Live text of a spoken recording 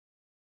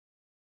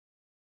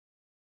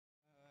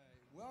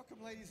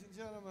Welcome, ladies and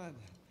gentlemen.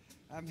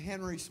 I'm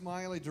Henry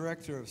Smiley,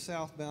 director of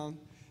Southbound.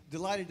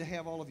 Delighted to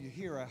have all of you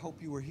here. I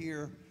hope you were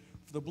here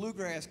for the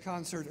Bluegrass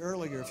concert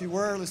earlier. If you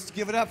were, let's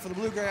give it up for the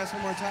Bluegrass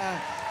one more time.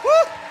 Woo!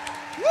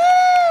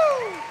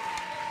 Woo!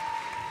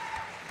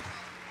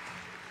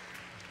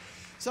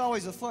 It's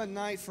always a fun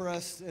night for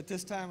us at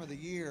this time of the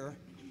year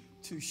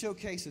to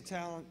showcase the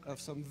talent of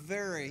some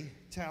very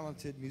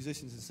talented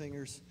musicians and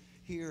singers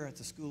here at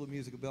the School of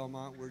Music of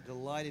Belmont. We're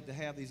delighted to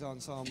have these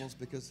ensembles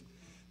because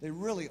they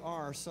really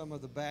are some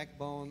of the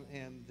backbone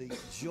and the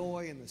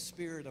joy and the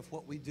spirit of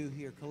what we do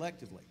here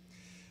collectively.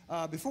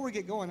 Before we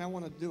get going, I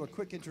want to do a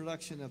quick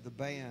introduction of the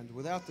band.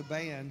 Without the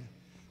band,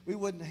 we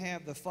wouldn't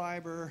have the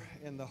fiber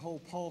and the whole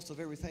pulse of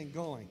everything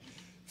going.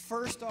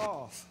 First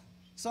off,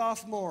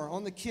 sophomore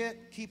on the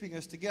kit, keeping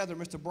us together,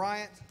 Mr.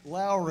 Bryant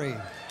Lowry.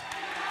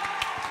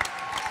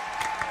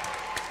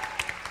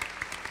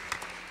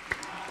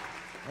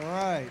 All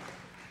right.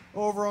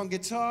 Over on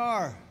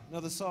guitar,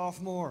 another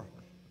sophomore.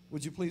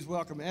 Would you please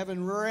welcome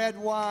Evan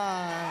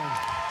Redwine.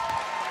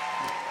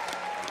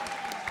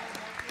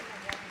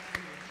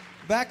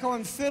 Back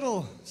on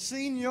fiddle,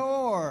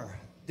 senior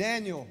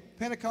Daniel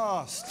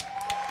Pentecost.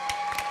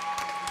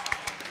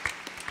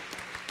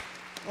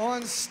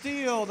 On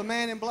steel, the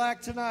man in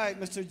black tonight,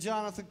 Mr.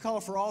 Jonathan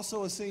Cullifer,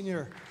 also a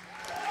senior.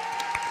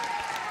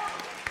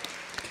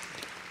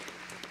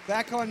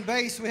 Back on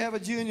bass, we have a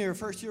junior,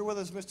 first year with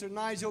us, Mr.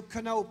 Nigel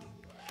Canope.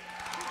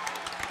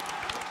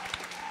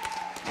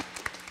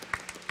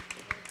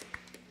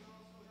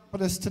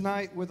 With us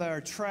tonight with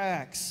our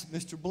tracks,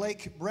 Mr.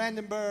 Blake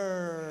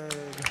Brandenburg.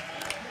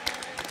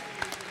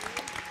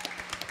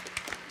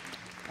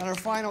 And our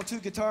final two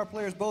guitar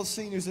players, both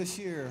seniors this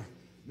year,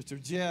 Mr.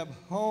 Jeb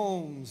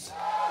Holmes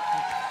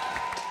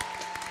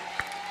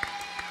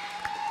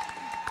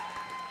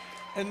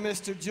and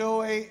Mr.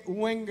 Joey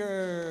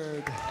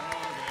Wingard.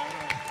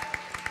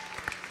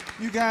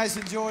 You guys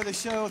enjoy the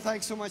show.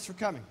 Thanks so much for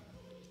coming.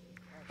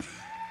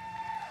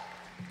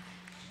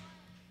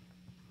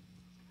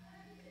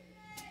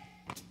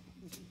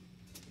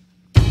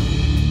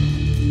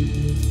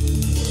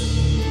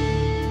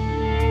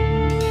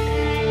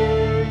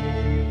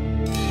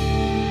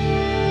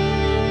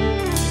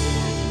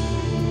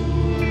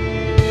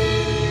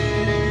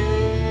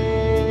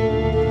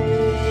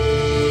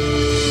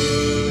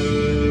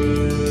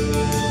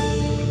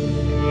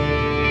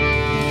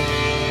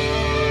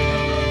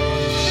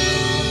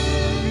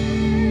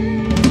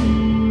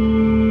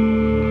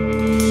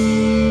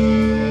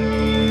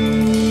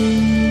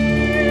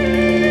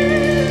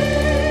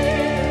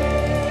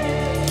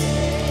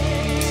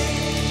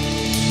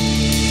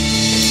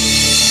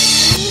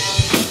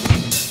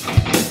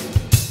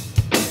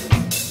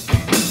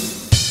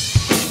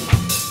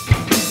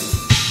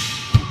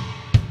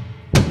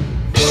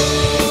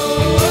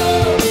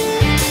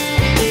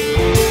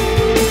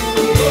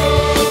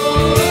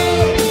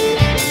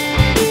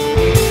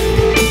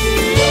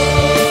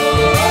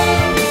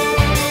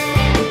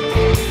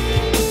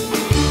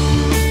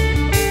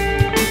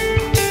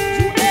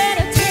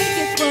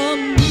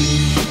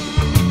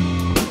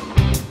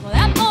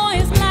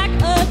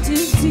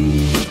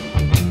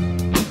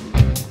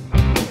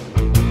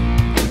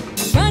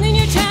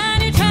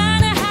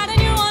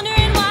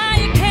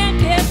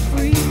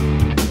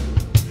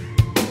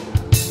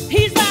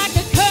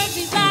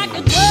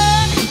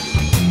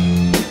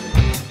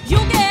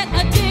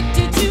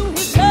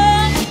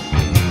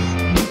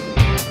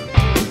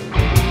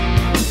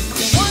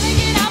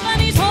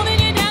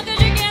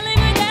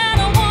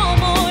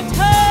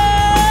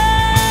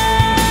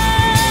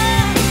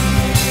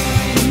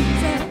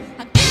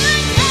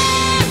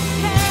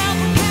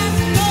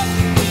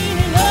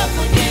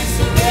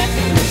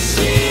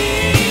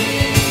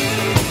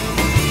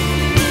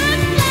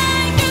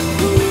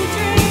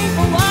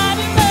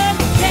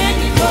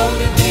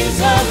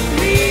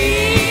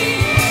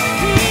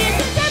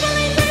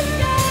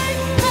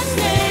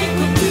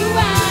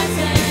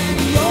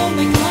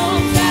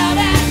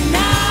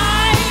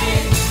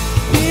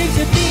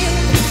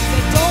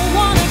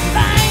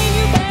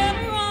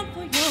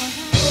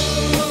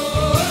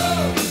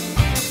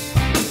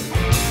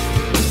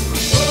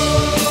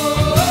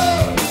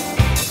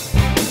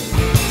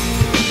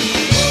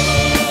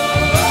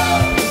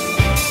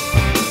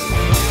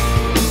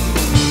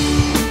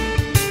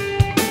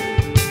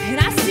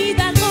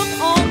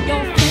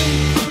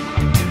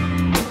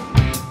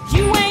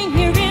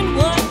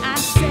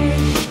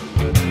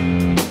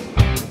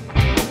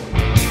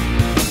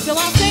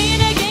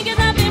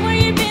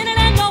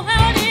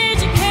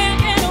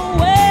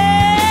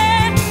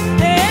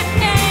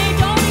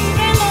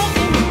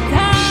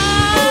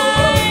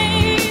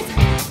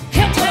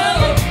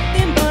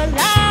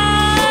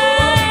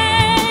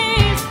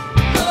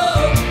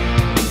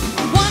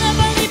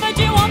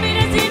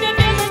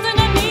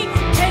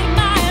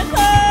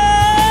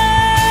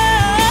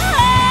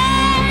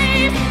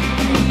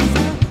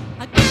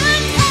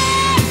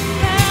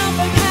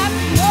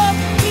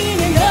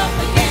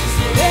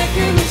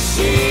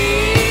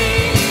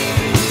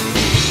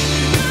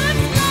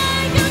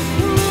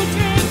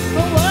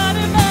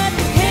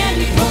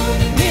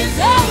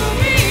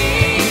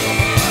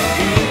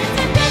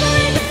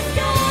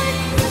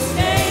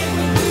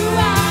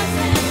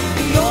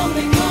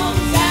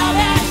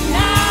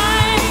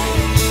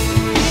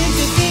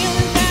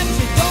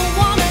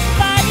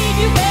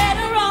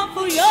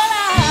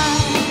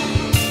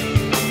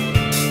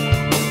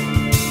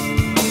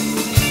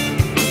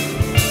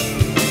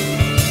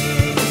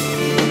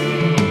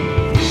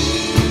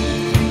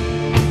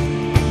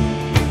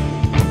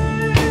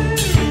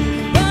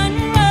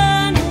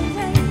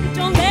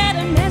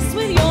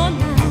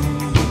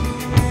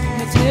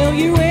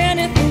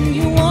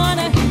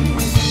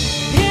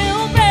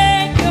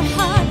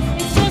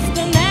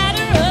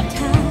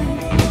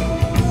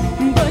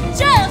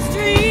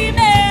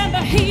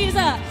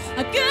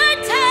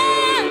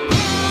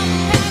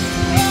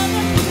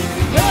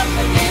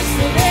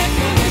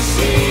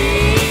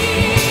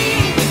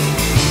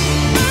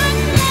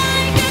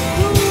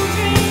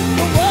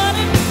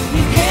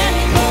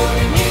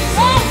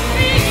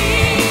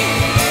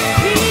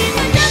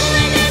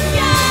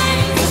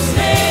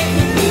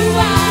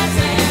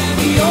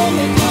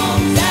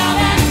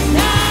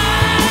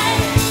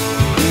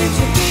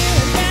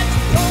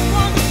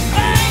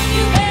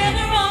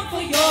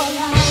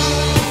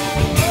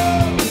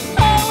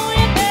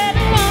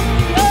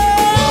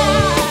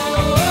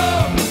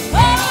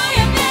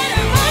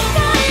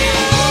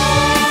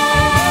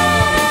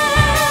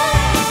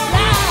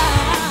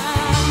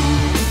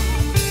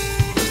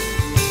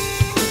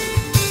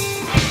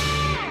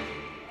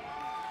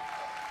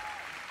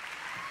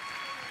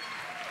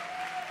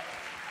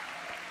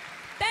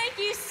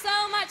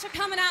 much for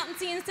coming out and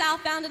seeing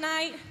Southbound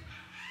tonight.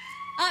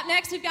 Up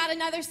next, we've got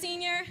another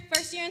senior,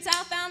 first year in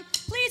Southbound.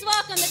 Please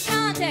welcome the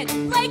talented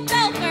Blake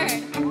Belford.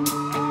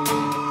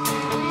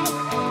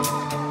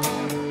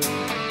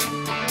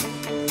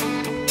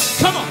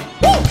 Come on!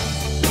 Woo!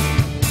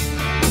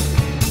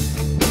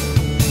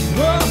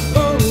 Whoa,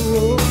 whoa,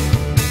 whoa.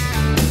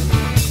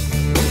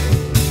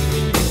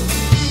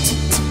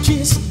 To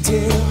kiss and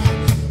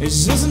tell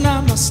is just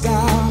not my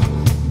style,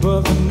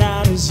 but the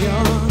night is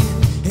young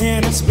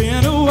and it's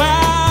been a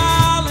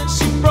while, and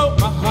she broke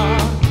my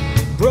heart,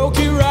 broke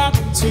it right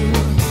in two,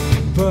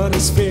 but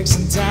it's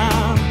fixing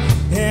time,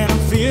 and I'm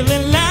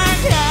feeling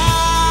like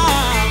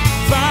I'm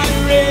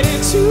finally ready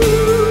to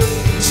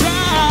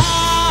try,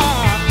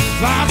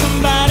 find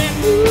somebody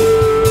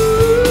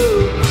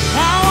new.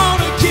 I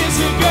wanna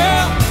kiss a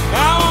girl,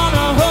 I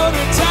wanna hold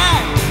her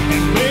tight,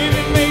 and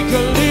maybe make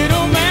a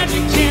little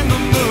magic in the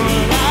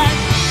moonlight.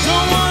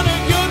 Don't wanna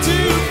go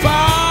too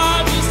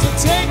far, just to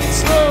take it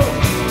slow,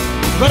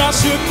 but I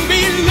shouldn't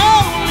be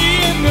lonely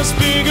in this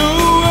big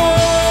world.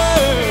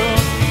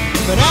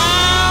 But I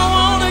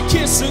wanna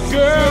kiss a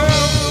girl.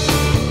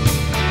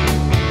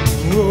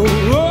 Whoa,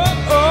 whoa,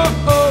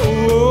 oh,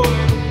 oh, oh.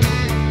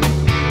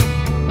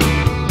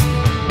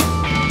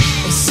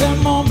 It's that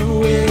moment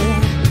where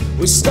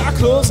we start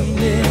closing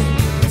in.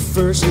 At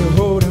first you're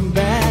holding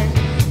back,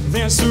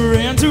 then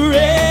surrendering.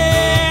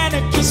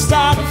 It can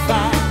start a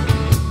fire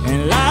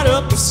and light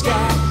up the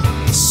sky.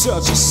 It's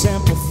such a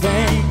simple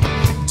thing.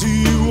 Do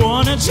you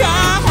wanna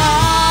try?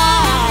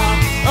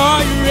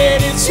 Are you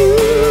ready to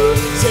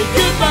say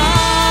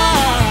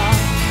goodbye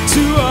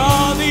to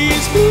all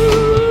these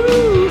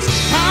blues?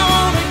 I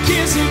wanna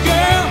kiss a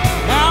girl,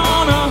 I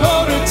wanna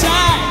hold her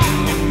tight,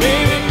 and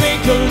maybe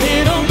make a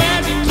little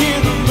magic in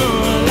the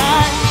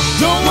moonlight.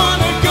 Don't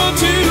wanna go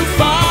too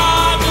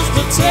far, just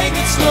to take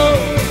it slow,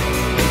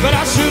 but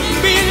I shouldn't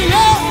be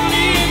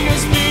lonely in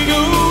this big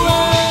world.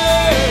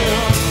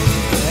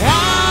 I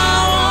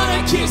wanna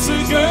kiss a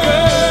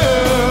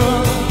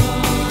girl,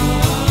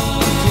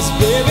 'cause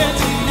baby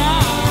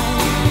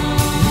tonight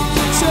we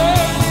can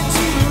turn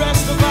into the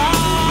rest of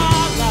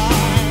our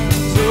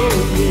lives. Oh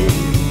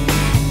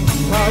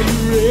yeah, are you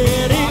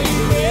ready?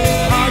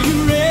 Are you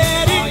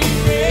ready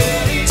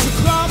to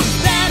cross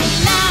that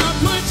line?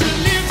 Put your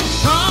lips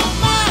on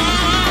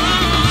mine.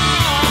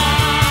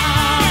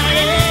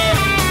 Yeah.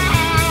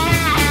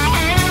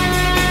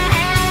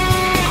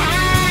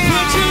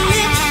 Put your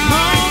lips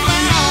on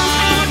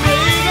mine,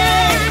 baby.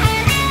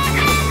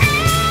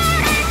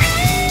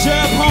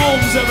 Jeff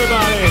Holmes,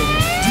 everybody.